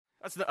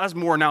That's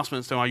more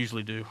announcements than I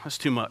usually do. That's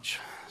too much.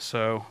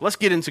 So let's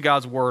get into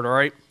God's Word, all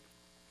right?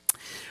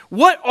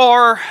 What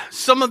are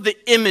some of the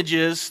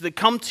images that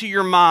come to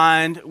your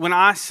mind when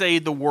I say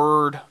the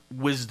word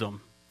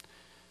wisdom?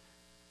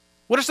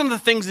 What are some of the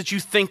things that you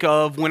think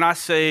of when I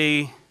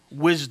say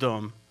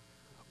wisdom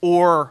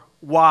or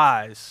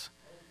wise?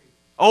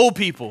 Old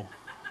people.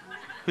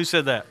 Who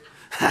said that?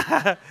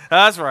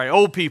 That's right,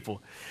 old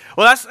people.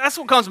 Well, that's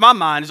what comes to my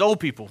mind is old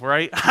people,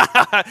 right?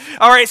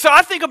 All right, so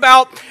I think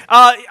about,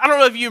 I don't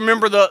know if you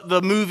remember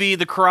the movie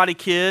The Karate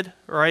Kid,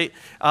 right?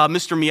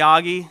 Mr.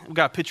 Miyagi, we've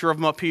got a picture of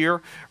him up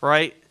here,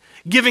 right?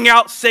 Giving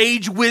out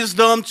sage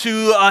wisdom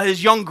to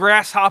his young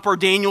grasshopper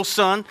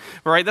Daniel-san,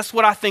 right? That's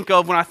what I think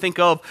of when I think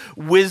of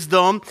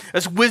wisdom.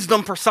 That's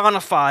wisdom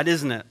personified,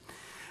 isn't it?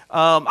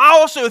 I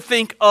also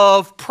think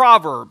of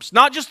Proverbs,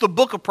 not just the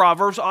book of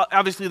Proverbs.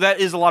 Obviously, that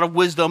is a lot of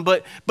wisdom,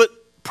 but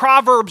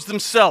Proverbs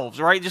themselves,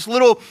 right? Just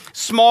little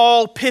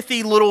small,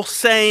 pithy little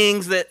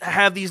sayings that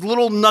have these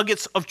little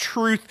nuggets of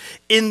truth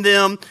in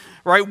them,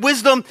 right?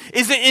 Wisdom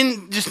isn't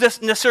in just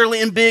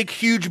necessarily in big,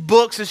 huge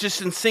books. It's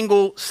just in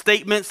single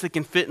statements that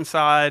can fit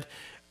inside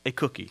a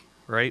cookie,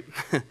 right?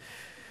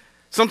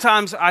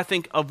 Sometimes I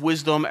think of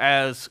wisdom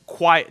as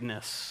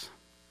quietness.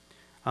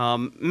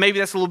 Maybe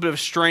that's a little bit of a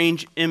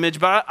strange image,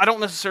 but I don't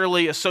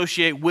necessarily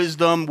associate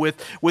wisdom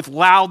with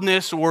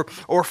loudness or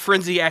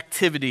frenzy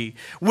activity.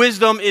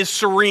 Wisdom is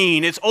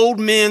serene. It's old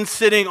men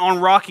sitting on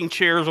rocking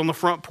chairs on the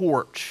front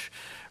porch,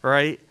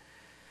 right?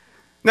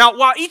 Now,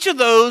 while each of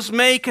those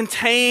may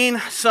contain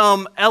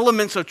some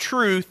elements of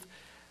truth,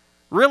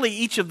 really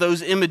each of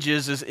those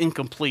images is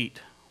incomplete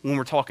when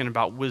we're talking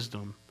about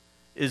wisdom,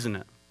 isn't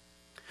it?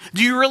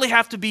 Do you really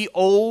have to be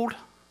old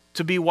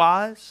to be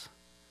wise?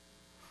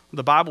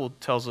 The Bible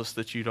tells us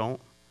that you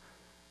don't.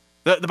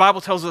 The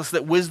Bible tells us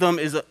that wisdom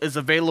is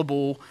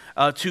available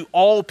to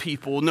all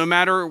people, no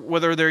matter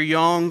whether they're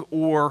young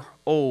or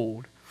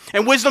old.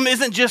 And wisdom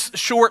isn't just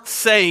short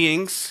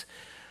sayings,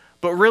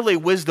 but really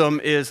wisdom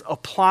is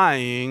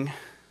applying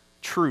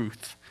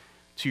truth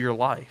to your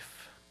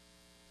life.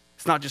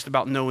 It's not just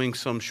about knowing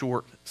some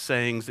short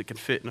sayings that can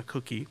fit in a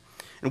cookie.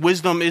 And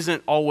wisdom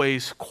isn't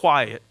always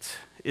quiet,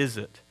 is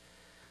it?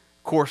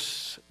 Of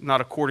course, not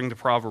according to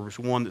Proverbs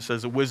 1 that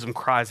says that wisdom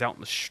cries out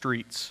in the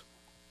streets,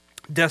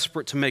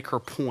 desperate to make her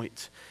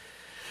point.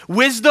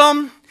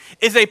 Wisdom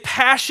is a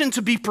passion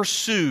to be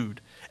pursued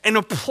and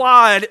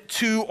applied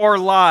to our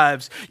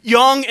lives,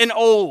 young and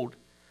old,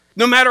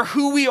 no matter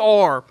who we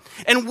are.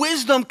 And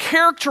wisdom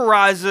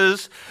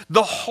characterizes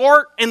the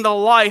heart and the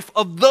life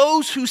of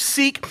those who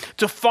seek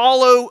to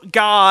follow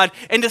God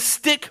and to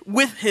stick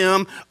with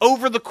Him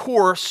over the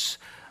course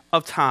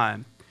of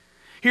time.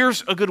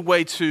 Here's a good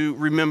way to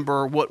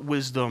remember what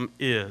wisdom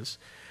is.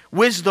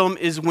 Wisdom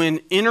is when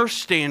inner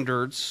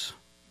standards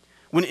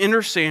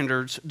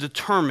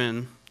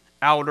determine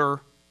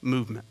outer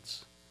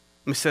movements.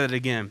 Let me say that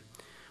again.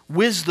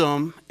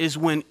 Wisdom is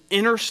when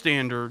inner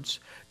standards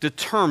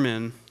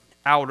determine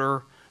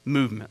outer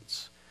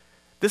movements.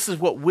 This is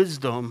what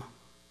wisdom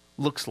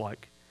looks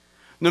like.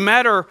 No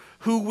matter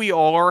who we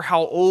are,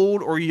 how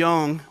old or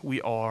young we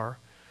are,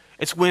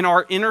 it's when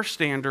our inner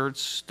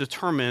standards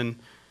determine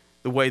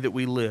the way that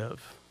we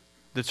live,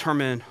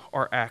 determine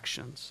our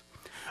actions.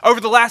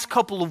 Over the last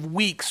couple of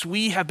weeks,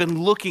 we have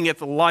been looking at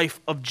the life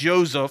of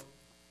Joseph,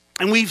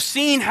 and we've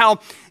seen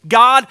how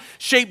God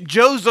shaped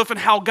Joseph and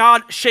how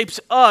God shapes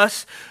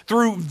us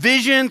through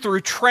vision, through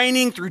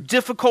training, through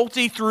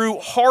difficulty, through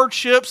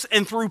hardships,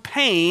 and through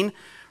pain,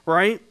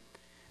 right?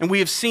 And we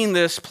have seen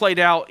this played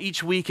out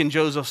each week in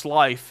Joseph's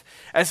life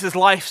as his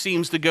life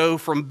seems to go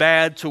from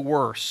bad to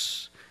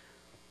worse.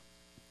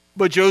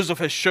 But Joseph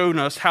has shown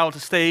us how to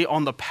stay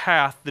on the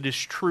path that is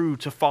true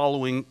to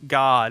following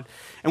God.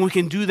 And we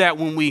can do that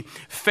when we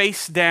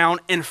face down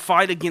and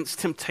fight against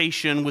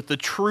temptation with the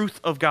truth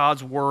of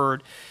God's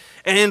word,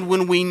 and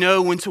when we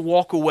know when to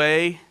walk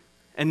away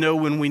and know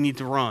when we need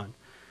to run.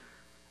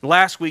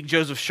 Last week,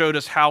 Joseph showed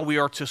us how we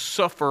are to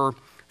suffer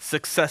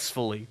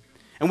successfully.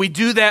 And we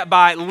do that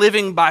by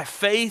living by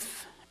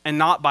faith and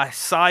not by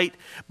sight,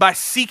 by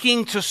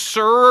seeking to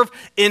serve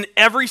in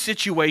every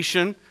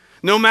situation,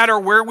 no matter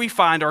where we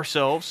find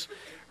ourselves,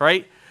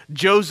 right?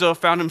 Joseph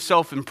found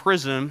himself in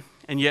prison,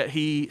 and yet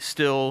he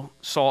still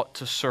sought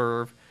to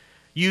serve,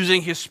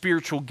 using his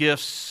spiritual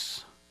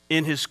gifts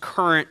in his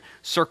current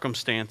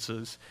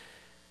circumstances,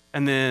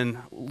 and then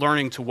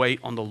learning to wait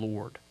on the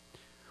Lord.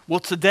 Well,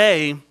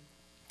 today,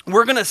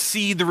 we're going to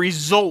see the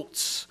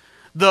results,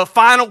 the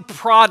final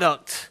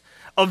product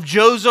of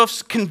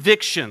Joseph's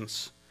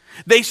convictions.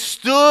 They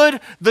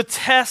stood the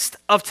test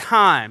of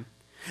time.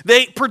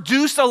 They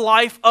produced a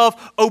life of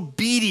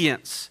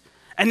obedience.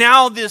 And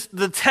now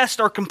the tests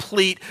are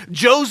complete.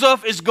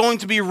 Joseph is going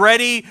to be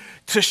ready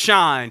to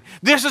shine.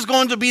 This is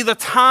going to be the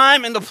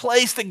time and the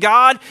place that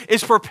God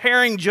is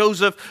preparing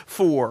Joseph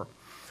for.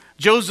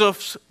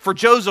 For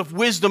Joseph,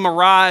 wisdom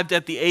arrived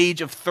at the age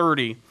of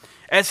 30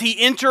 as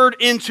he entered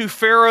into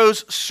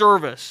Pharaoh's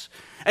service.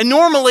 And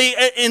normally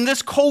in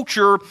this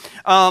culture,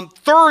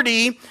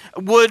 30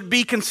 would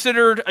be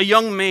considered a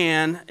young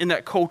man in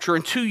that culture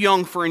and too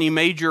young for any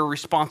major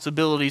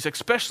responsibilities,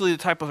 especially the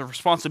type of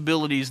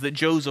responsibilities that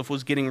Joseph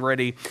was getting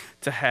ready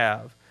to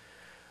have.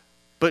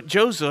 But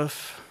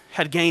Joseph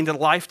had gained a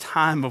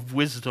lifetime of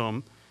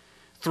wisdom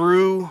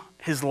through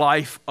his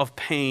life of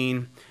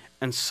pain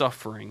and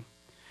suffering.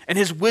 And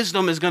his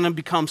wisdom is going to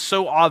become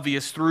so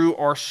obvious through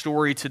our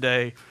story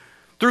today.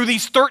 Through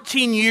these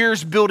 13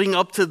 years building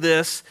up to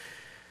this,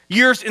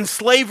 years in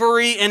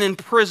slavery and in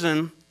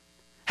prison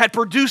had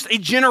produced a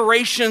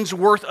generation's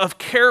worth of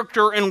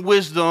character and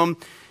wisdom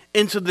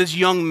into this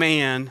young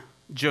man,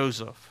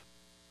 Joseph.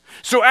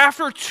 So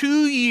after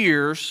 2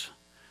 years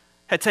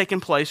had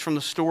taken place from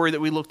the story that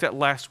we looked at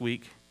last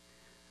week,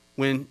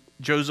 when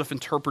Joseph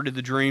interpreted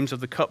the dreams of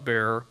the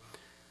cupbearer,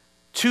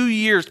 2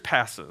 years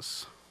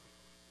passes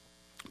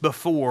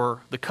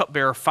before the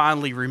cupbearer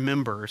finally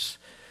remembers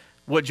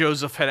what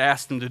Joseph had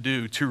asked him to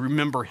do, to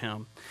remember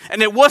him.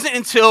 And it wasn't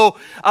until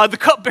the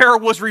cupbearer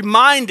was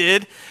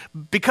reminded,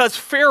 because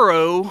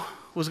Pharaoh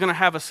was going to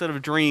have a set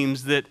of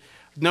dreams that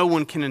no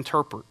one can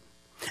interpret.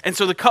 And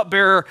so the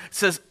cupbearer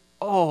says,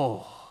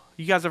 oh,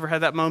 you guys ever had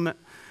that moment?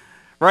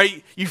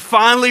 Right? You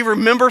finally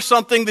remember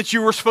something that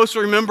you were supposed to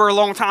remember a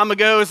long time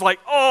ago. It's like,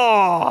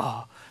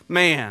 oh,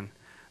 man.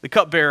 The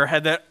cupbearer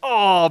had that,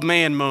 oh,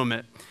 man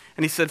moment.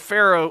 And he said,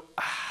 Pharaoh,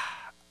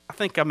 I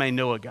think I may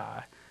know a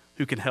guy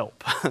who can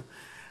help.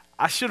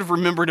 I should have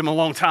remembered him a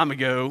long time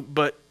ago,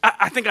 but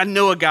I think I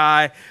know a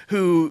guy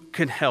who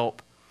can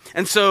help.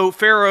 And so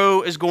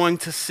Pharaoh is going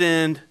to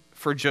send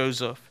for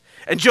Joseph.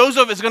 And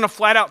Joseph is going to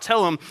flat out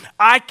tell him,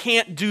 I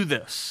can't do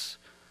this.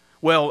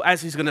 Well,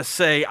 as he's going to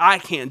say, I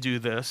can't do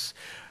this,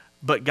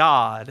 but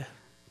God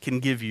can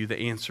give you the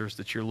answers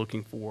that you're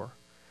looking for.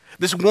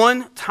 This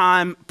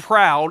one-time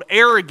proud,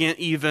 arrogant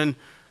even,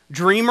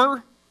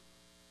 dreamer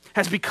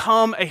has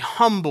become a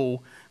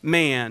humble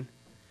man.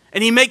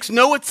 And he makes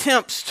no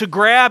attempts to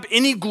grab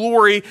any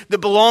glory that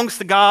belongs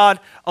to God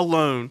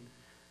alone.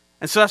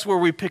 And so that's where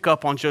we pick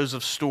up on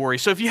Joseph's story.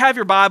 So if you have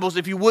your Bibles,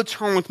 if you would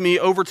turn with me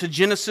over to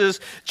Genesis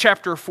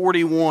chapter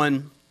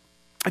 41.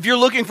 If you're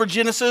looking for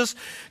Genesis,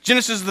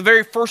 Genesis is the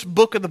very first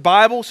book of the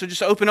Bible, so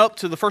just open up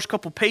to the first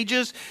couple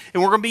pages,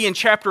 and we're going to be in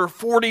chapter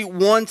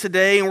 41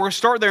 today, and we're going to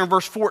start there in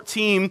verse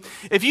 14.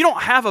 If you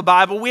don't have a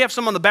Bible, we have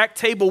some on the back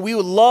table. We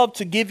would love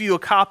to give you a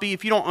copy.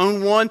 If you don't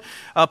own one,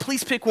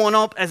 please pick one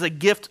up as a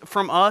gift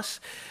from us.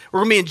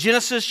 We're going to be in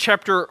Genesis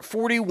chapter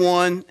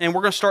 41, and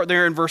we're going to start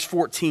there in verse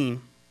 14.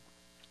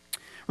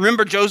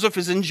 Remember, Joseph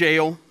is in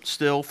jail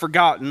still,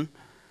 forgotten.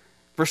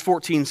 Verse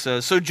 14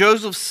 says,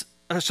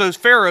 So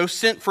Pharaoh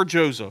sent for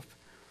Joseph,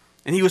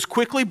 and he was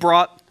quickly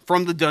brought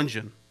from the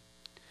dungeon.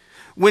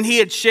 When he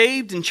had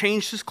shaved and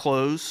changed his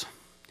clothes,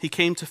 he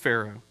came to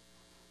Pharaoh.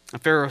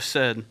 And Pharaoh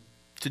said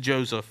to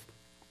Joseph,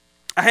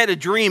 I had a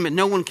dream and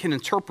no one can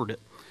interpret it.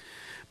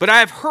 But I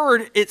have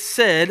heard it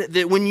said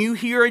that when you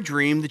hear a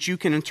dream that you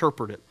can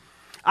interpret it.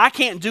 I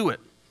can't do it,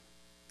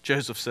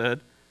 Joseph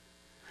said.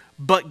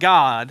 But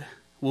God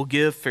will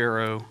give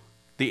Pharaoh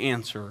the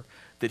answer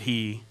that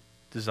he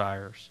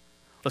desires.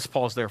 Let's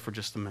pause there for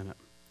just a minute.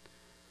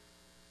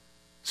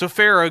 So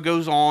Pharaoh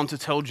goes on to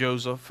tell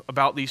Joseph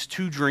about these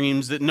two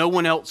dreams that no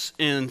one else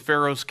in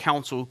Pharaoh's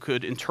council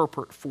could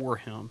interpret for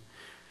him.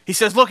 He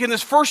says, look, in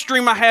this first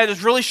dream I had, it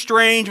was really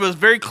strange, but it was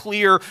very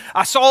clear.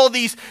 I saw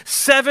these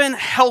 7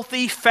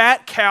 healthy,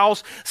 fat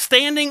cows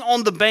standing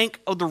on the bank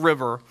of the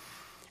river.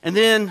 And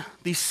then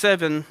these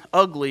 7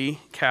 ugly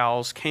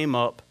cows came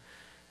up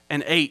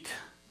and ate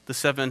the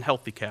 7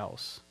 healthy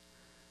cows.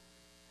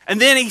 And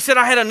then he said,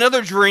 I had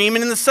another dream,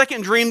 and in the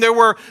second dream, there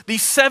were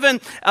these 7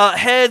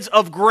 heads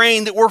of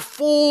grain that were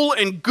full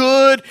and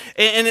good,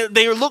 and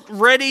they looked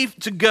ready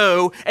to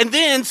go. And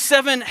then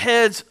 7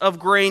 heads of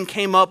grain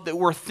came up that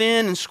were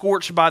thin and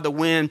scorched by the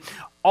wind,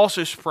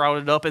 also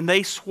sprouted up, and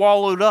they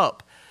swallowed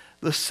up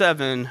the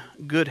 7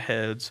 good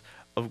heads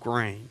of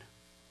grain.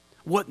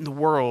 What in the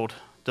world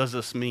does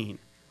this mean?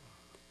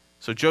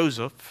 So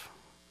Joseph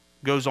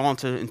goes on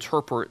to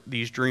interpret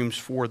these dreams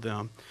for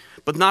them.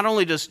 But not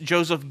only does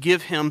Joseph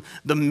give him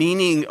the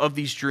meaning of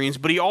these dreams,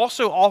 but he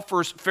also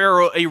offers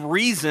Pharaoh a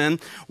reason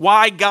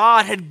why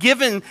God had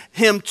given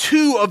him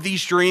 2 of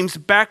these dreams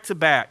back to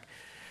back.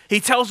 He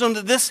tells him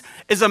that this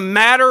is a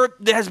matter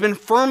that has been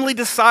firmly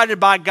decided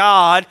by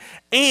God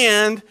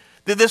and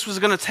that this was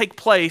going to take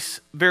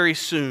place very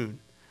soon.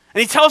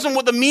 And he tells him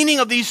what the meaning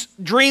of these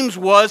dreams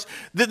was,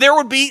 that there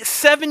would be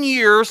 7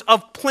 years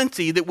of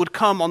plenty that would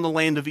come on the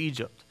land of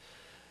Egypt.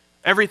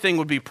 Everything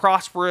would be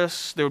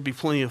prosperous, there would be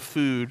plenty of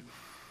food,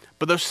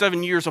 but those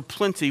 7 years of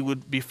plenty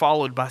would be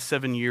followed by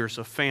 7 years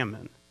of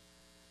famine.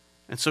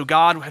 And so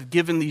God had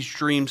given these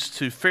dreams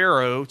to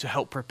Pharaoh to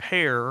help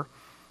prepare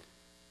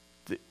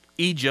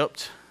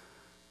Egypt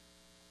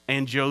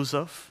and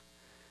Joseph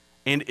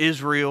and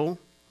Israel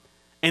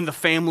and the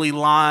family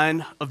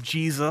line of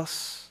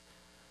Jesus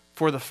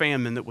for the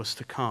famine that was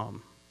to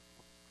come.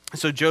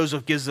 So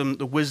Joseph gives them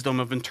the wisdom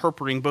of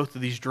interpreting both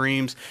of these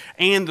dreams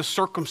and the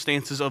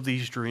circumstances of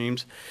these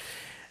dreams.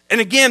 And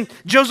again,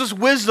 Joseph's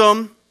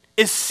wisdom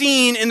is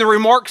seen in the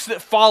remarks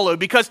that follow,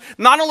 because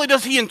not only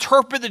does he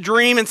interpret the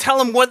dream and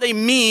tell him what they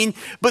mean,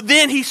 but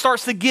then he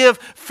starts to give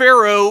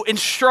Pharaoh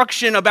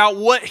instruction about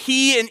what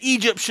he and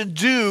Egypt should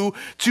do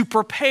to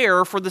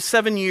prepare for the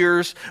 7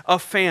 years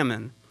of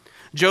famine.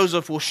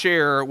 Joseph will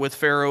share with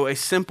Pharaoh a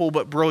simple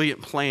but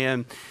brilliant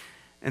plan,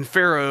 and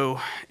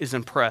Pharaoh is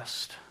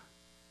impressed.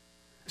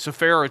 So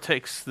Pharaoh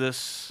takes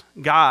this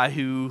guy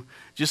who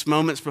just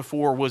moments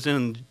before was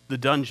in the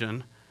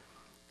dungeon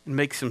and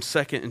makes him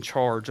second in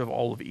charge of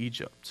all of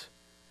Egypt.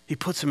 He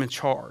puts him in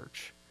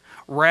charge.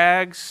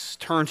 Rags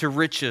turn to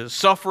riches,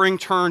 suffering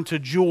turn to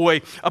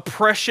joy,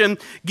 oppression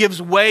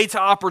gives way to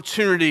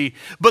opportunity.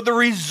 But the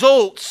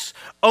results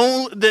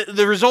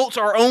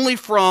are only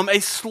from a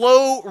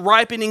slow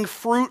ripening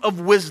fruit of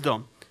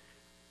wisdom.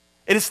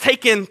 It has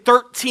taken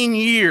 13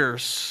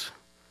 years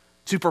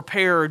to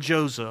prepare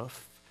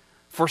Joseph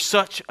for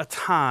such a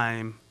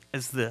time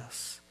as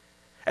this.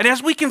 And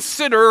as we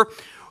consider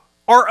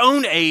our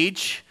own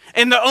age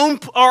and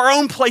our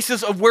own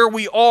places of where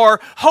we are,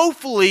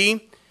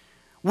 hopefully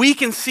we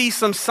can see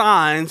some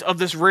signs of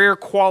this rare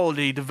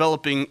quality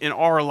developing in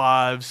our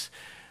lives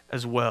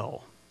as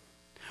well.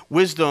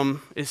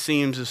 Wisdom, it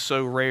seems, is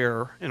so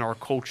rare in our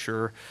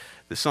culture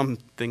that some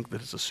think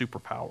that it's a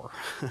superpower.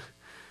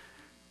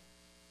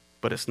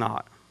 But it's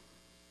not.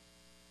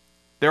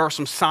 There are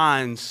some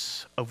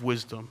signs of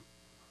wisdom,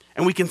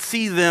 and we can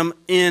see them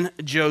in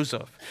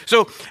Joseph.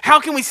 So how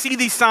can we see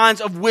these signs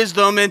of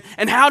wisdom,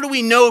 and how do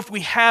we know if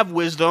we have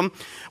wisdom?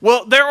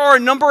 Well, there are a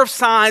number of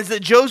signs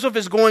that Joseph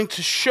is going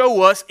to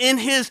show us in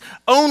his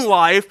own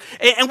life,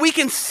 and we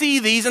can see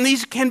these, and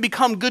these can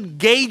become good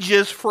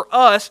gauges for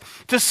us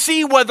to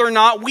see whether or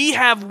not we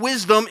have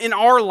wisdom in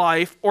our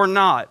life or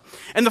not.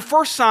 And the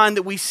first sign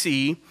that we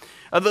see,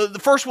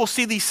 first we'll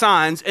see these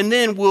signs, and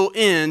then we'll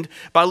end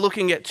by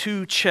looking at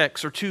two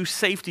checks or two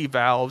safety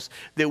valves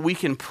that we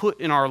can put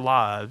in our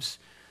lives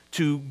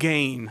to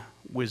gain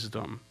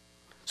wisdom.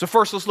 So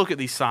first, let's look at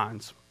these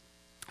signs.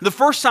 The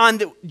first sign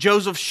that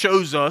Joseph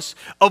shows us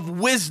of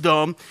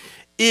wisdom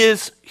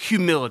is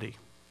humility,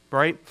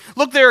 right?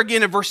 Look there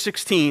again at verse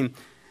 16.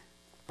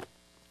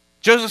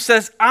 Joseph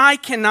says, "I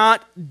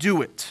cannot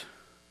do it."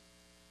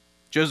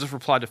 Joseph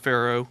replied to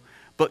Pharaoh,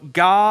 "But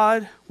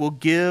God will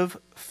give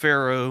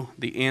Pharaoh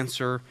the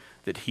answer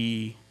that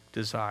he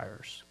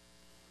desires."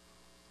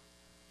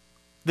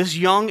 This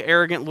young,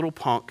 arrogant little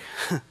punk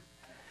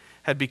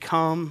had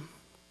become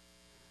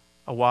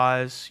a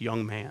wise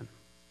young man.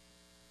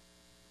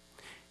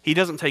 He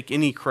doesn't take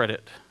any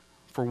credit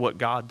for what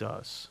God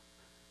does.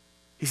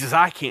 He says,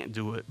 "I can't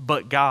do it,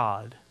 but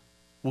God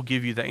will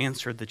give you the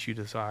answer that you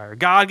desire."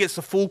 God gets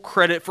the full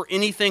credit for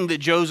anything that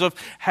Joseph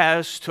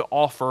has to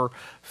offer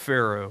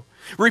Pharaoh.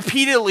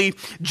 Repeatedly,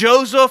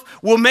 Joseph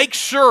will make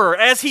sure,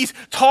 as he's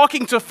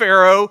talking to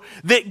Pharaoh,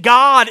 that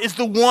God is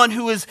the one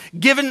who has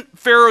given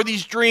Pharaoh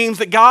these dreams,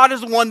 that God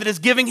is the one that is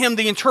giving him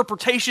the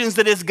interpretations,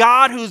 that is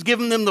God who has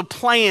given them the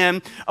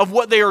plan of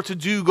what they are to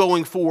do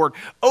going forward.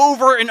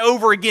 Over and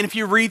over again, if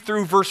you read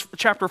through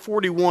chapter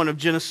 41 of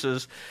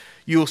Genesis,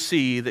 you'll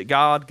see that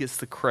God gets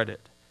the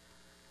credit.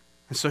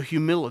 And so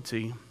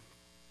humility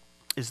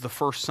is the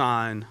first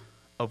sign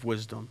of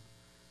wisdom.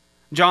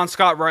 John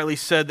Scott rightly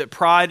said that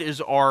pride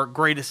is our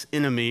greatest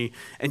enemy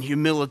and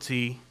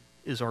humility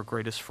is our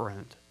greatest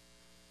friend.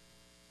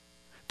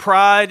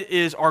 Pride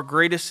is our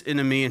greatest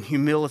enemy and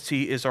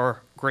humility is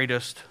our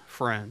greatest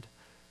friend.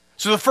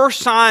 So the first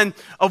sign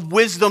of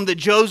wisdom that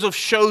Joseph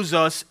shows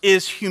us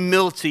is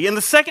humility. And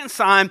the second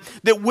sign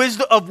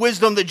of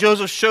wisdom that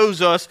Joseph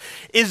shows us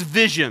is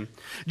vision.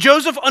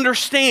 Joseph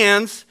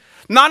understands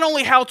not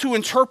only how to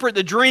interpret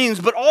the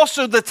dreams, but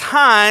also the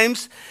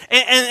times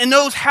and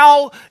knows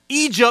how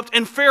Egypt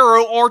and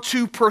Pharaoh are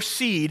to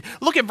proceed.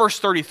 Look at verse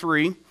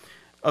 33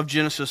 of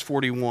Genesis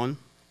 41.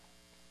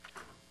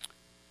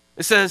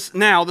 It says,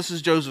 "Now," this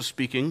is Joseph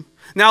speaking,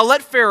 "now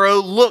let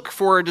Pharaoh look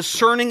for a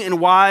discerning and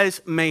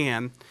wise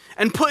man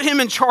and put him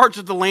in charge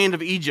of the land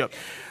of Egypt."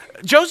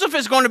 Joseph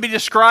is going to be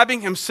describing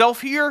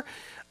himself here,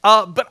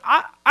 but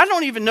I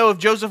don't even know if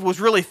Joseph was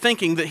really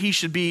thinking that he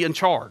should be in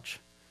charge.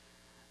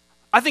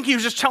 I think he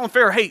was just telling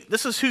Pharaoh, hey,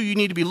 this is who you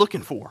need to be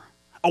looking for,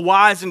 a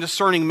wise and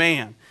discerning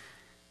man,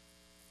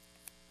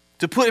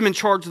 to put him in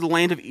charge of the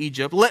land of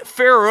Egypt. Let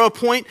Pharaoh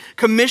appoint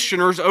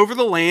commissioners over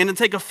the land and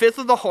take a fifth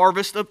of the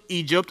harvest of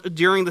Egypt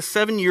during the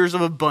 7 years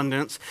of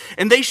abundance,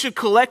 and they should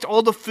collect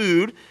all the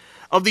food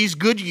of these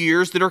good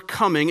years that are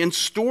coming and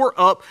store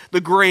up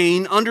the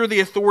grain under the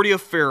authority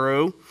of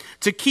Pharaoh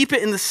to keep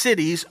it in the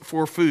cities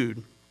for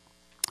food.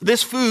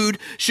 This food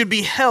should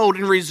be held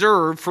in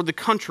reserve for the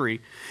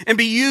country and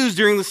be used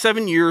during the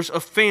 7 years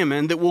of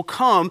famine that will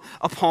come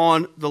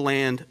upon the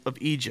land of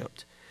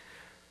Egypt,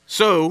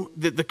 so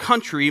that the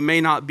country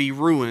may not be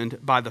ruined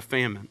by the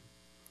famine.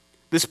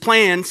 This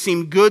plan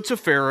seemed good to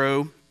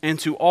Pharaoh and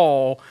to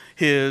all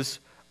his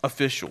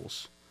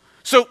officials.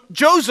 So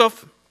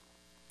Joseph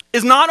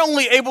is not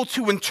only able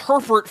to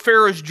interpret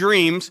Pharaoh's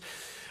dreams,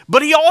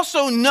 but he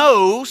also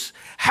knows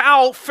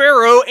how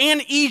Pharaoh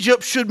and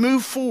Egypt should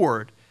move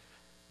forward.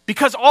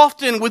 Because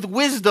often with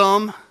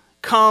wisdom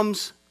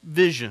comes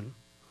vision.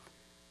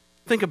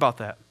 Think about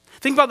that.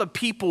 Think about the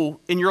people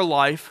in your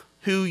life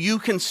who you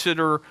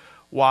consider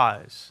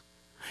wise.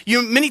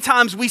 Many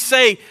times we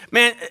say,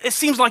 man, it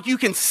seems like you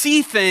can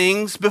see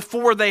things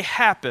before they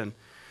happen.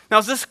 Now,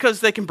 is this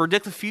because they can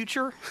predict the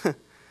future?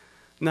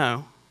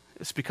 No,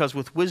 it's because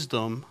with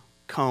wisdom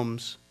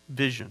comes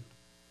vision.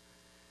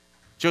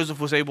 Joseph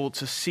was able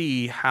to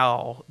see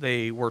how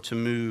they were to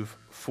move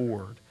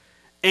forward.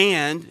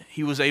 And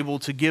he was able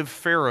to give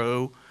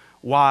Pharaoh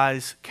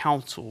wise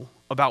counsel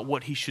about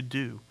what he should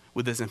do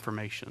with this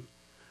information.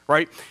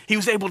 Right? He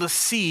was able to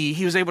see,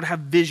 he was able to have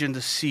vision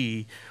to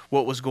see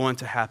what was going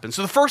to happen.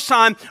 So the first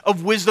sign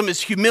of wisdom is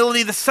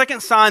humility. The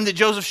second sign that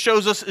Joseph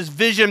shows us is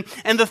vision.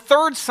 And the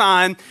third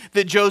sign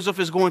that Joseph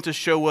is going to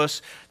show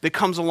us that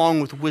comes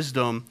along with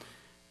wisdom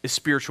is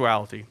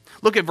spirituality.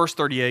 Look at verse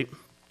 38.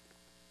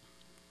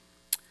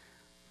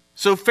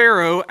 So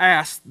Pharaoh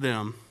asked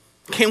them,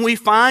 "Can we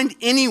find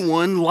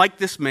anyone like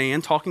this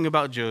man," talking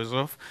about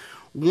Joseph,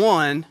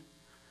 "one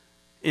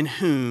in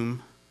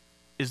whom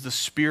is the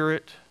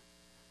Spirit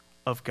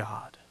of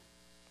God?"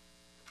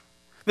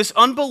 This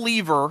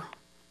unbeliever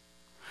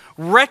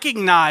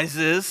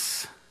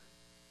recognizes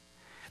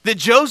that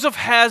Joseph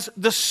has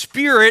the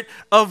Spirit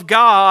of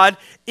God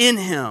in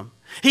him.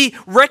 He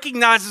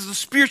recognizes the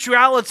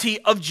spirituality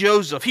of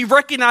Joseph. He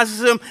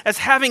recognizes him as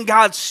having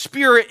God's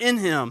Spirit in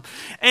him.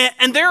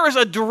 And there is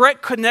a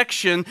direct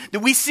connection that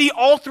we see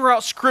all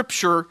throughout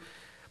Scripture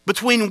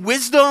between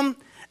wisdom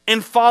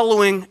and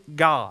following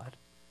God.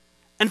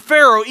 And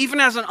Pharaoh,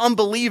 even as an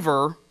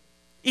unbeliever,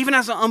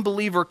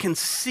 can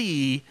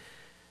see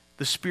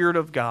the Spirit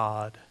of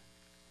God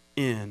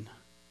in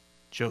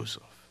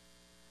Joseph.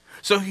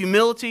 So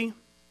humility,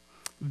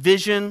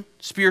 vision,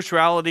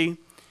 spirituality,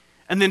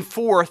 and then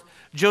fourth,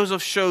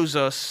 Joseph shows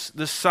us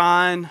the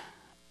sign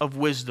of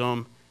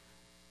wisdom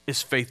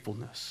is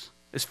faithfulness.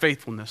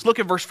 Look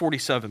at verse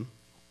 47.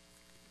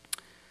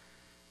 It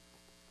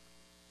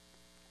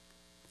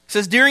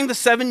says, "During the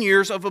 7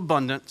 years of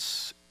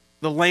abundance,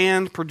 the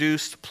land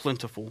produced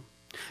plentiful.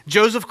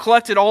 Joseph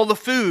collected all the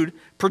food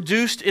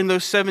produced in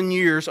those 7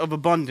 years of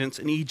abundance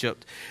in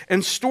Egypt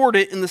and stored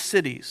it in the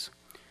cities.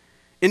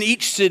 In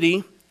each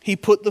city, he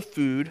put the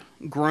food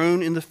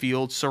grown in the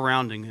fields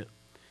surrounding it.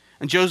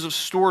 And Joseph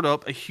stored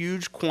up a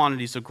huge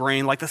quantities of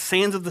grain like the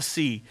sands of the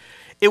sea.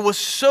 It was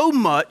so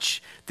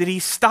much that he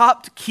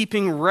stopped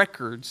keeping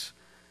records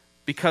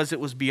because it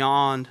was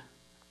beyond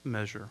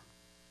measure."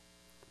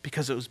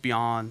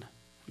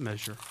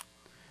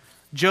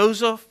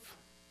 Joseph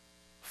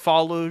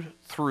followed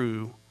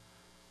through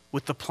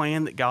with the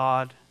plan that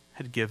God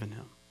had given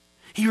him.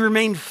 He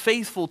remained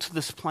faithful to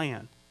this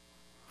plan.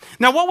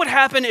 Now, what would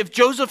happen if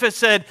Joseph had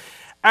said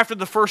after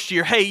the first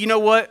year, "Hey, you know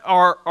what?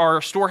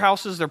 Our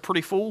storehouses, they're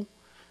pretty full.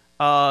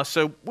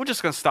 So we're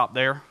just going to stop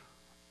there.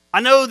 I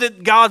know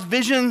that God's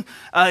vision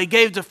he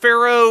gave to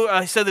Pharaoh,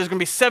 he said there's going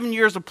to be 7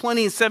 years of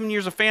plenty and 7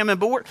 years of famine,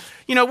 but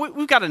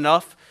we've got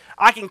enough.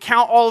 I can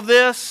count all of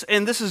this,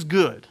 and this is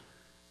good."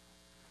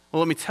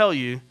 Well, let me tell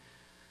you,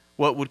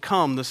 what would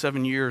come the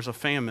 7 years of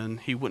famine,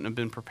 he wouldn't have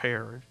been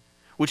prepared,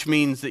 which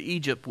means that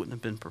Egypt wouldn't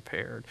have been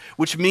prepared,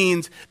 which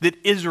means that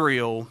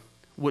Israel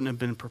wouldn't have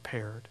been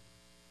prepared.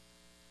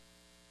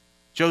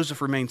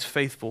 Joseph remains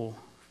faithful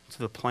to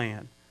the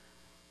plan.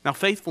 Now,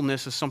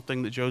 faithfulness is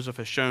something that Joseph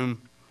has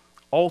shown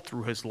all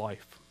through his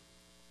life,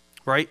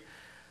 right?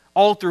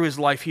 All through his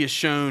life, he has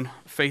shown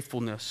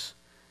faithfulness.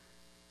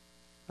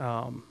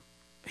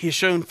 He has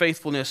shown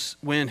faithfulness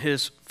when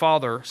his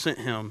father sent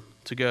him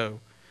to go.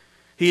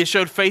 He has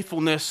showed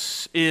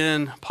faithfulness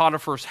in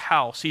Potiphar's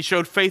house. He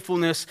showed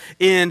faithfulness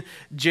in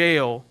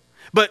jail.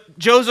 But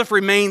Joseph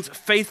remains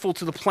faithful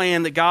to the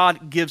plan that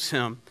God gives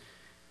him.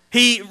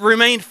 He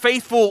remained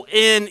faithful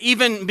in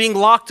even being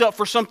locked up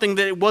for something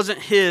that it wasn't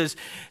his.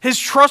 His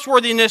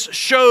trustworthiness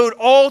showed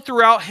all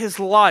throughout his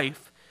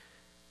life.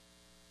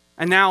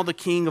 And now the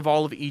king of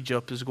all of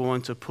Egypt is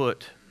going to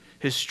put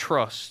his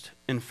trust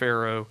in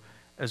Pharaoh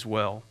as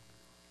well.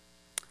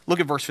 Look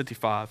at verse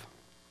 55.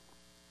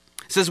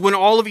 It says, "When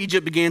all of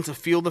Egypt began to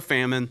feel the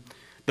famine,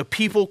 the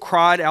people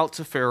cried out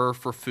to Pharaoh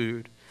for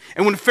food.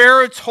 And when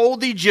Pharaoh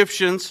told the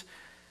Egyptians,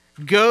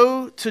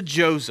 'Go to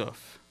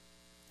Joseph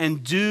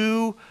and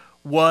do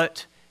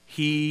what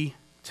he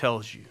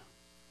tells you.'"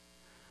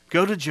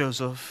 Go to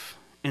Joseph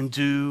and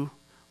do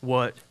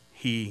what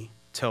he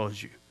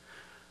tells you.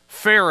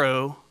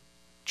 Pharaoh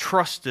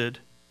trusted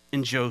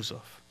in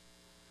Joseph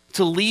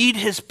to lead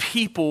his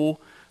people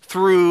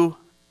through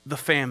the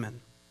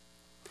famine.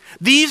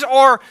 These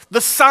are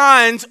the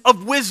signs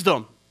of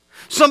wisdom.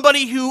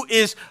 Somebody who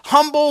is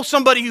humble,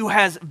 somebody who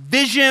has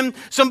vision,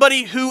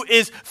 somebody who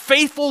is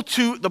faithful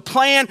to the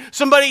plan,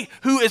 somebody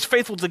who is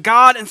faithful to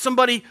God, and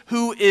somebody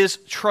who is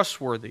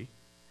trustworthy.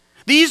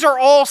 These are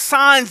all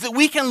signs that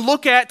we can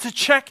look at to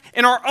check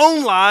in our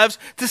own lives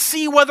to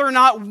see whether or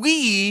not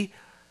we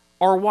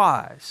are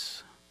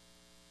wise.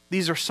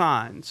 These are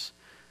signs.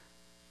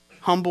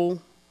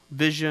 Humble,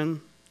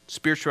 vision,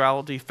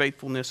 spirituality,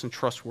 faithfulness, and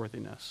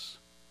trustworthiness.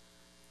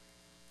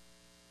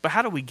 But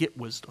how do we get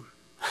wisdom?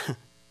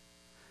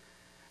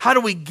 How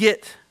do we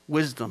get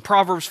wisdom.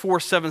 Proverbs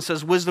 4:7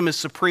 says, wisdom is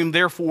supreme,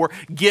 therefore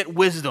get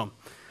wisdom.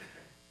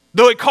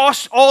 Though it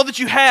costs all that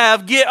you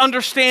have, get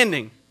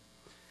understanding.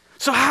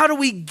 So how do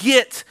we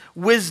get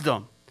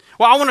wisdom?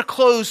 Well, I want to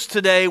close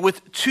today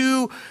with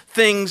two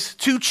things,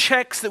 two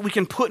checks that we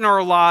can put in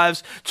our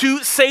lives,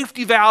 two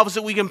safety valves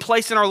that we can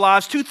place in our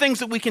lives, two things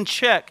that we can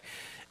check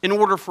in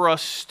order for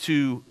us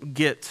to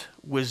get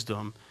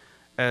wisdom,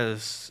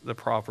 as the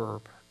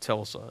proverb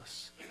tells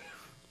us.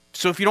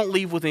 So if you don't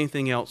leave with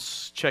anything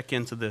else, check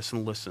into this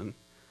and listen.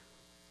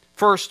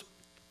 First,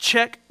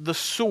 check the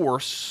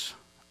source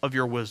of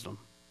your wisdom.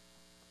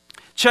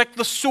 Check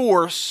the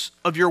source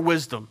of your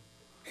wisdom.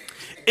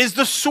 Is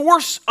the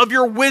source of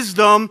your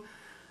wisdom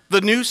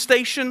the news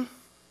station?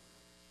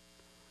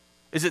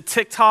 Is it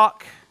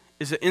TikTok?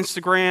 Is it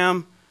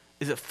Instagram?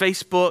 Is it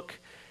Facebook?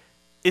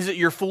 Is it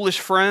your foolish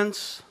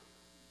friends?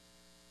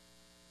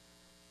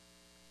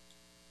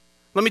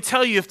 Let me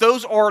tell you, if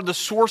those are the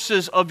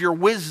sources of your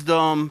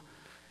wisdom,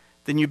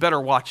 then you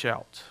better watch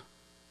out,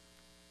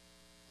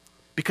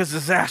 because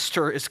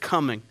disaster is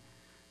coming.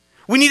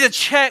 We need to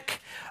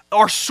check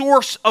our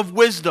source of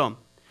wisdom.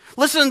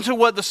 Listen to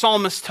what the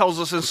psalmist tells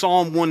us in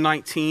Psalm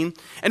 119.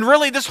 And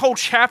really, this whole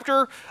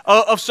chapter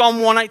of Psalm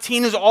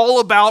 119 is all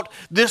about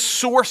this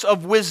source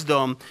of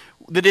wisdom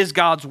that is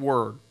God's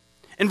word.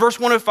 In verse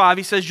 105,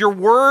 he says, your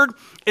word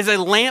is a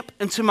lamp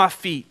unto my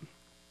feet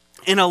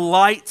and a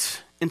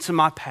light into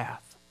my path.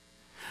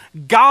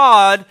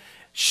 God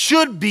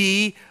should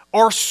be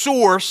our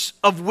source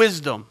of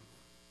wisdom.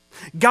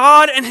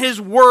 God and his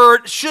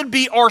word should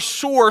be our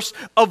source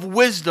of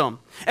wisdom.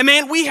 And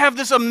man, we have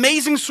this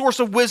amazing source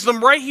of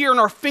wisdom right here in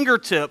our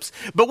fingertips,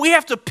 but we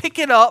have to pick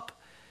it up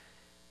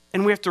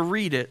and we have to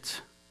read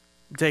it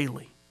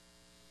daily.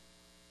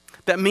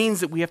 That means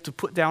that we have to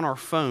put down our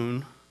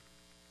phone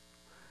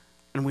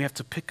and we have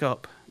to pick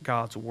up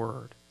God's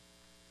word.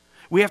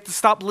 We have to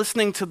stop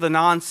listening to the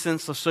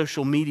nonsense of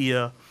social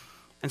media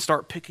and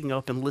start picking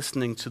up and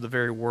listening to the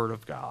very word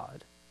of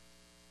God,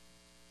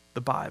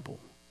 the Bible.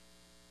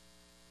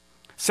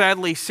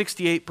 Sadly,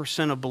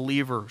 68% of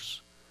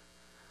believers,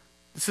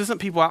 this isn't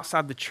people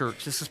outside the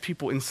church, this is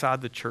people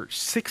inside the church.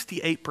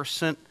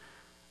 68%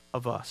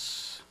 of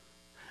us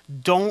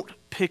don't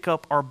pick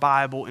up our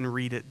Bible and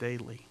read it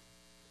daily.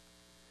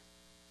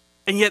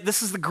 And yet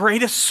this is the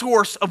greatest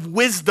source of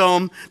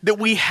wisdom that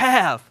we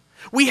have.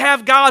 We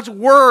have God's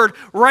word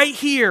right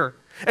here.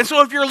 And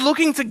so if you're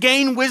looking to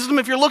gain wisdom,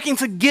 if you're looking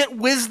to get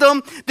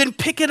wisdom, then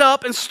pick it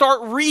up and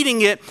start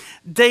reading it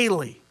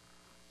daily.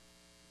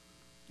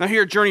 Now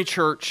here at Journey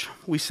Church,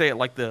 we say it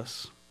like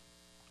this.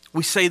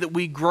 We say that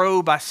we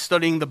grow by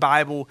studying the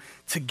Bible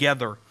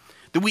together,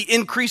 that we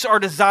increase our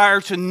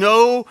desire to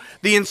know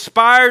the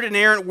inspired,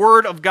 inerrant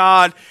word of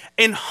God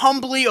and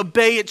humbly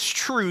obey its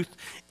truth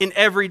in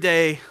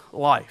everyday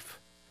life.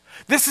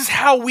 This is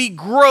how we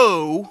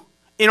grow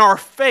in our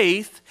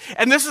faith,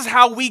 and this is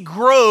how we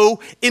grow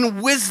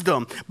in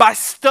wisdom, by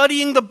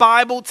studying the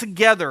Bible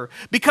together.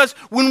 Because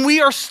when we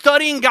are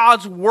studying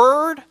God's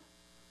word,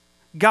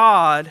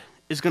 God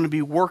is going to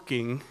be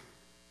working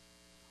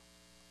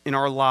in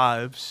our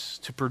lives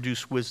to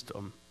produce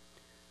wisdom.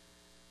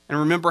 And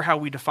remember how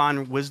we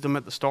define wisdom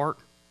at the start?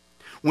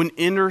 When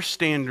inner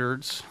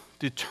standards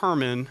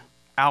determine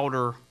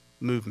outer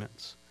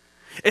movements.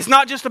 It's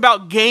not just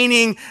about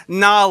gaining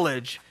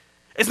knowledge.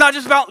 It's not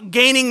just about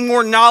gaining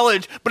more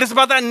knowledge, but it's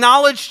about that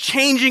knowledge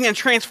changing and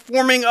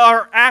transforming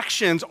our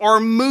actions, our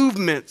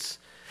movements.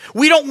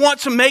 We don't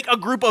want to make a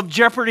group of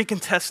Jeopardy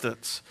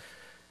contestants.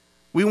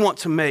 We want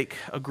to make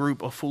a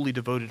group of fully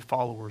devoted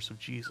followers of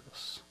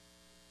Jesus.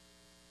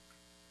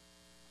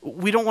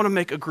 We don't want to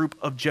make a group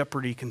of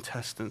Jeopardy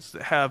contestants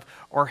that have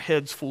our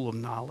heads full of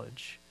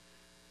knowledge.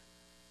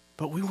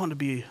 But we want to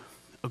be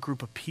a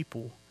group of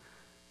people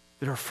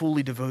that are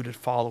fully devoted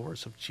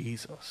followers of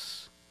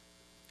Jesus.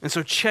 And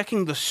so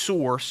checking the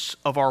source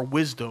of our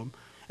wisdom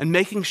and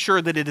making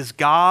sure that it is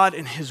God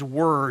and his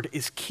word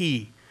is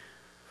key.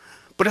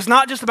 But it's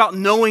not just about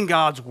knowing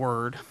God's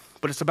word,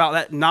 but it's about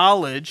that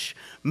knowledge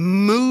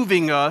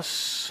moving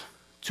us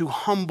to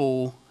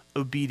humble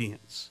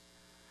obedience.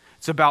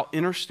 It's about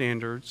inner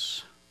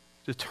standards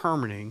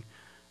determining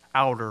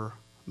outer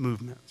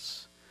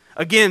movements.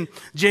 Again,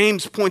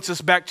 James points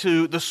us back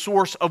to the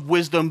source of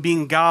wisdom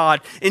being God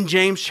in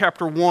James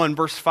chapter 1,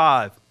 verse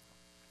 5.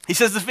 He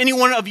says, if any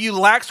one of you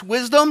lacks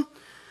wisdom,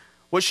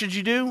 what should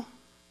you do?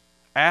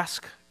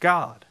 Ask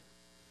God.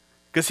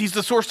 Because he's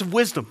the source of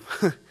wisdom.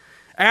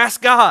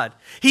 Ask God.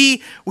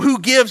 He who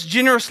gives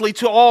generously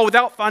to all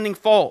without finding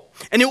fault,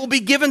 and it will be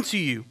given to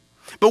you.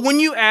 But when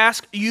you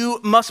ask, you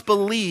must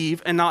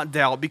believe and not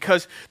doubt,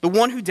 because the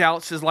one who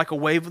doubts is like a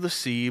wave of the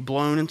sea,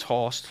 blown and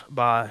tossed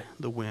by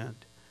the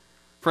wind.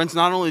 Friends,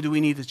 not only do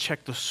we need to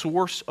check the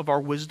source of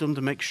our wisdom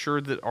to make sure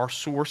that our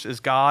source is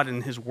God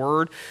and his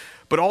word,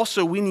 but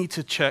also we need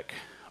to check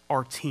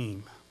our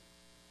team.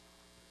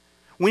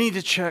 We need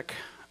to check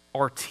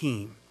our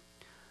team.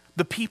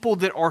 The people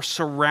that are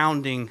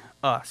surrounding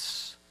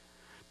us.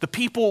 The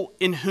people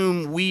in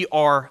whom we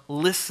are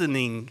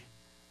listening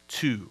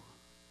to.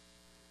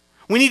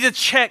 We need to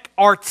check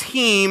our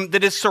team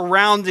that is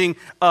surrounding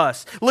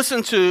us.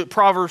 Listen to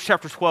Proverbs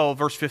chapter 12,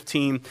 verse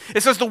 15.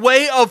 It says, the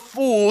way of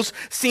fools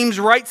seems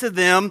right to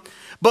them,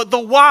 but the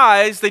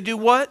wise, they do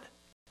what?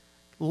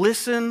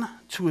 Listen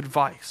to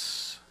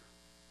advice.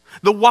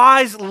 The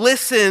wise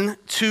listen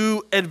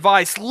to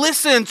advice.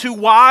 Listen to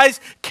wise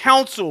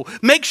counsel.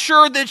 Make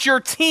sure that your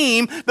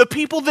team, the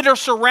people that are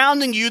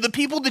surrounding you, the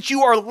people that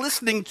you are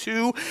listening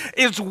to,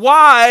 is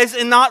wise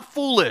and not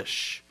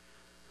foolish.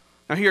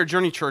 Now here at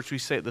Journey Church, we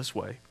say it this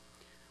way.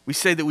 We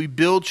say that we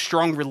build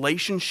strong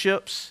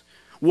relationships,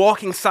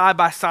 walking side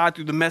by side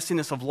through the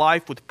messiness of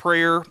life with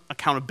prayer,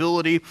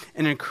 accountability,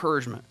 and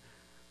encouragement.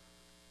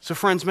 So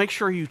friends, make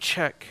sure you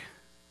check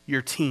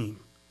your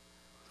team.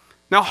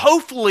 Now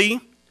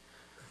hopefully,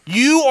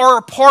 you are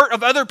a part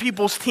of other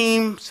people's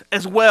teams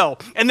as well.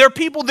 And there are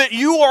people that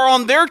you are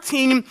on their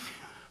team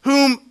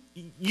whom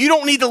you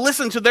don't need to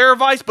listen to their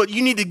advice, but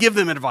you need to give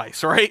them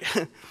advice, right?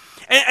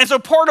 And so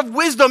part of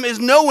wisdom is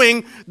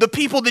knowing the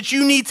people that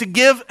you need to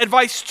give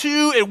advice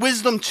to and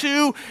wisdom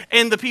to,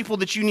 and the people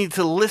that you need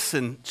to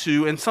listen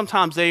to. And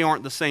sometimes they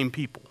aren't the same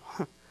people.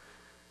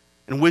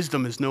 And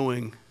wisdom is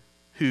knowing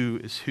who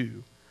is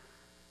who.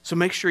 So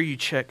make sure you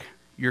check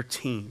your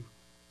team.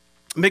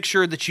 Make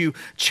sure that you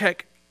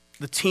check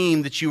the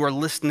team that you are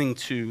listening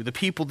to, the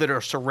people that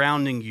are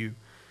surrounding you.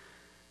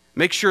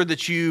 Make sure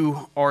that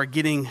you are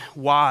getting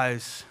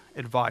wise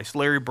advice.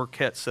 Larry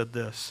Burkett said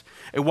this: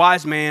 a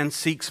wise man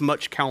seeks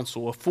much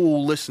counsel, a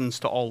fool listens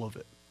to all of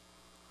it.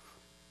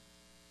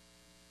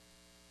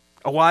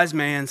 A wise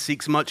man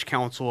seeks much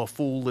counsel, a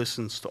fool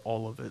listens to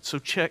all of it. So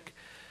check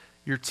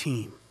your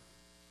team.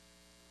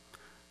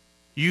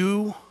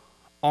 You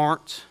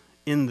aren't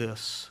in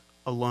this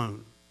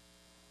alone.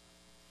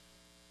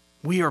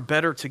 We are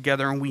better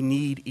together and we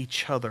need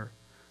each other.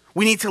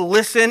 We need to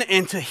listen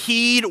and to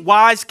heed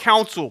wise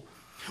counsel.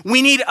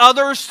 We need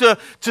others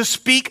to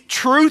speak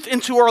truth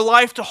into our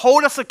life, to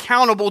hold us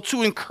accountable,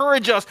 to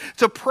encourage us,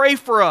 to pray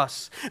for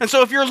us. And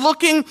so if you're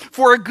looking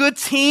for a good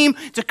team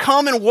to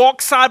come and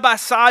walk side by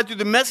side through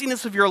the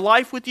messiness of your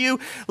life with you,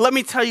 let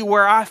me tell you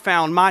where I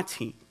found my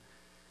team.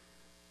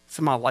 It's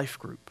in my life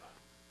group.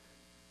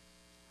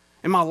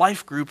 In my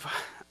life group,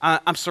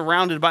 I'm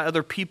surrounded by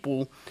other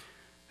people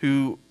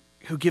who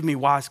give me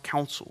wise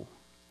counsel,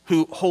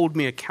 who hold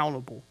me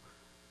accountable.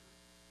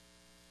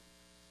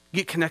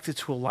 Get connected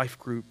to a life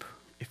group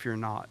if you're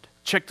not.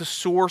 Check the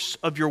source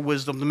of your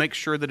wisdom to make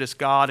sure that it's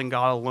God and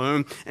God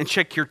alone. And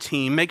check your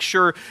team. Make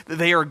sure that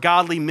they are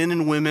godly men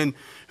and women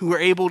who are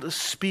able to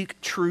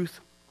speak truth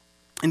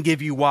and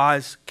give you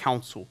wise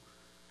counsel.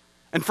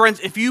 And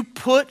friends, if you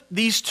put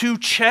these two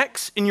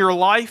checks in your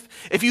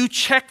life, if you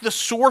check the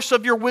source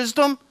of your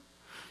wisdom,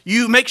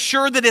 you make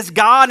sure that it's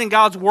God and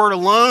God's word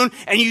alone,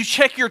 and you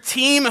check your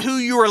team, who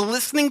you are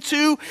listening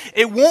to,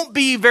 it won't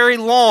be very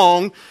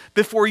long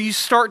before you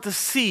start to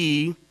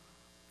see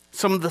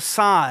some of the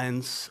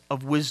signs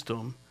of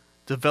wisdom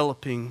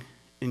developing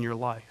in your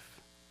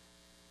life.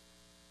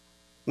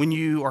 When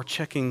you are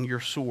checking your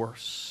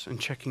source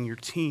and checking your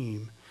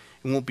team,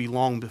 it won't be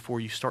long before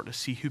you start to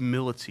see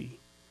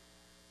humility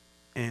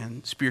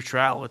and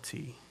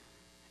spirituality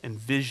and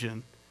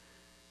vision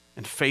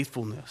and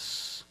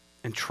faithfulness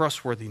and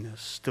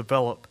trustworthiness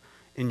develop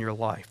in your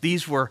life.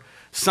 These were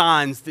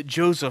signs that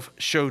Joseph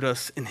showed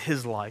us in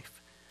his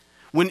life.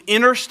 When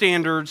inner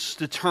standards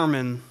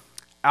determine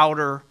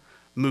outer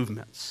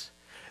movements.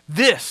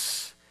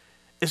 This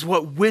is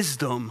what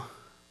wisdom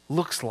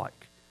looks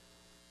like.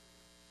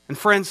 And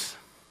friends,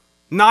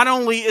 not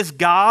only is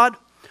God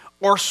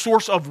our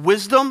source of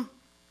wisdom,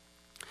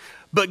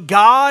 but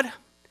God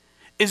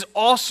is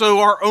also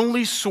our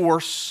only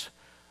source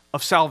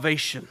of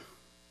salvation,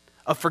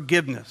 of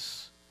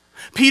forgiveness.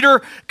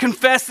 Peter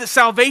confessed that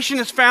salvation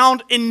is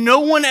found in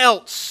no one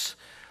else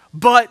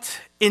but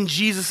in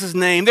Jesus'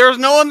 name. There is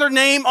no other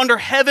name under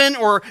heaven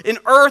or in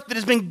earth that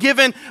has been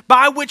given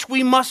by which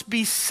we must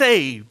be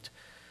saved,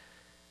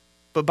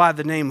 but by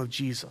the name of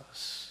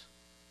Jesus.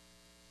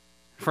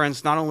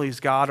 Friends, not only is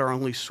God our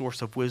only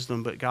source of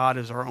wisdom, but God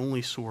is our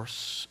only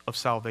source of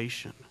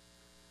salvation.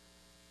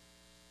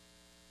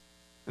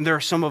 And there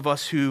are some of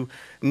us who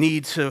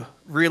need to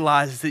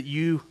realize that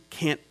you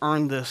can't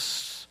earn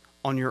this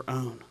on your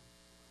own.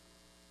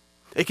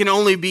 It can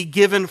only be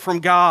given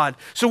from God.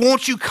 So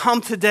won't you come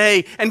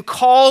today and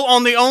call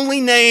on the only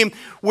name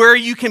where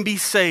you can be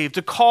saved,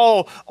 to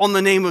call on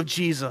the name of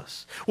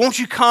Jesus. Won't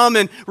you come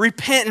and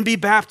repent and be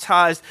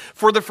baptized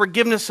for the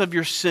forgiveness of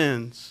your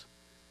sins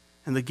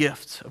and the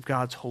gift of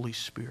God's Holy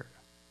Spirit.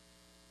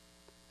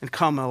 And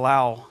come and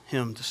allow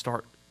Him to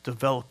start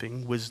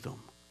developing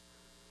wisdom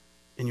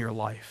in your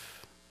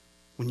life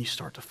when you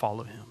start to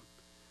follow Him.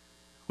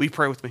 Will you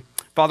pray with me?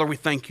 Father, we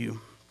thank you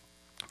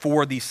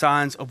for these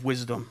signs of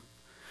wisdom.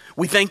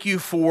 We thank you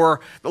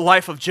for the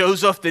life of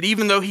Joseph, that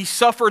even though he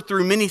suffered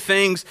through many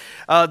things,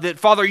 that,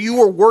 Father,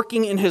 you are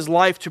working in his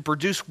life to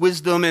produce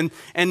wisdom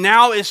and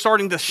now is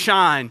starting to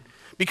shine.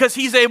 because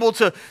he's able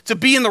to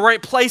be in the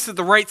right place at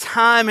the right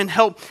time and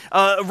help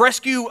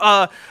rescue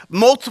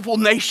multiple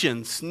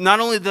nations, not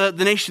only the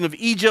nation of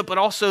Egypt, but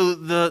also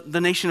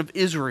the nation of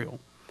Israel.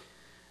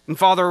 And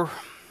Father,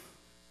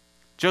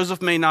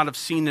 Joseph may not have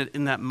seen it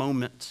in that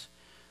moment.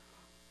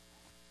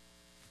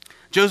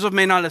 Joseph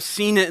may not have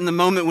seen it in the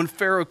moment when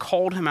Pharaoh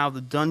called him out of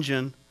the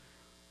dungeon,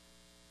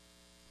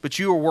 but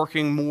you are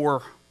working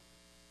more,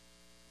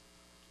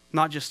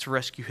 not just to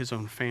rescue his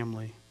own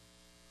family,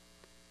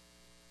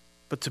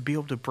 but to be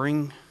able to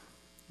bring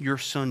your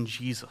son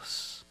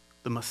Jesus,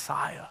 the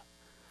Messiah,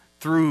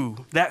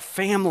 through that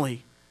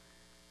family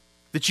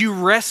that you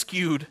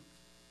rescued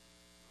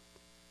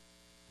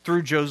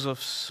through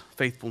Joseph's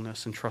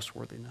faithfulness and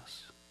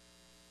trustworthiness.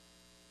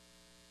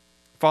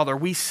 Father,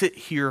 we sit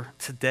here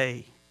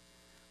today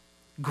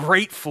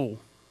grateful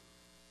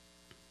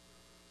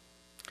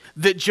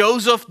that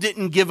Joseph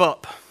didn't give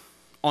up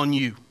on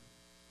you.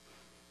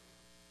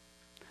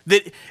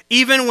 That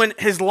even when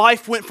his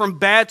life went from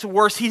bad to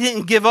worse, he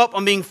didn't give up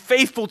on being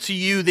faithful to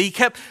you, that he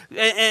kept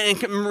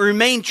and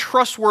remained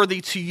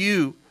trustworthy to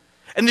you,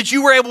 and that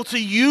you were able to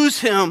use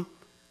him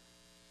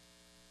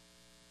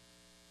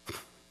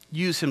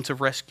to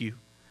rescue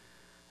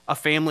a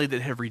family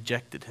that had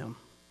rejected him,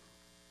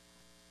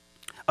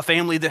 a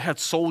family that had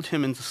sold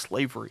him into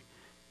slavery.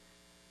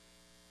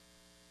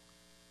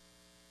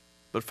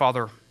 But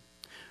Father,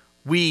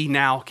 we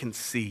now can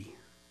see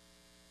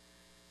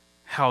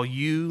how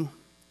you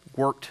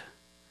worked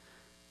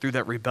through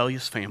that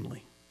rebellious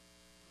family,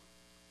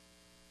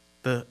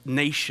 the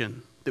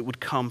nation that would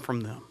come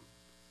from them,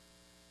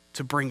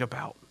 to bring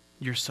about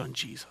your son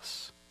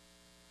Jesus,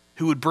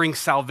 who would bring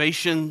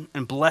salvation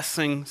and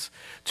blessings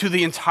to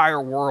the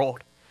entire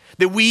world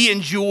that we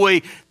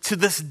enjoy to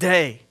this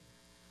day.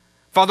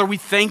 Father, we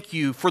thank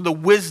you for the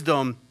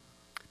wisdom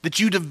that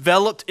you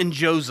developed in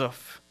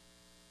Joseph.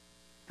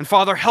 And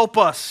Father, help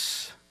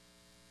us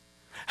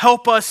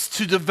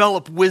to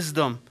develop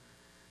wisdom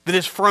that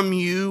is from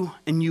you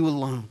and you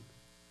alone.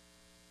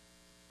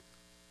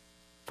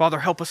 Father,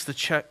 help us to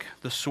check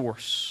the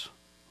source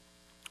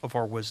of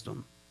our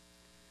wisdom.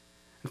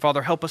 And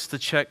Father, help us to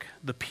check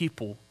the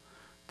people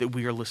that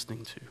we are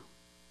listening to.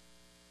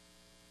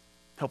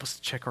 Help us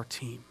to check our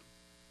team.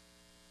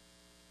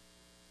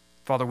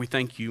 Father, we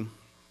thank you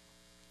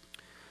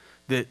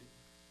that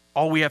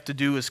all we have to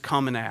do is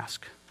come and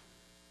ask,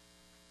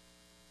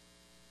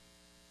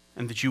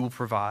 and that you will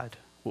provide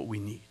what we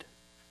need.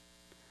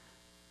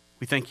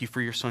 We thank you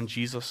for your son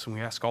Jesus, and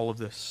we ask all of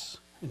this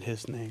in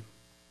his name.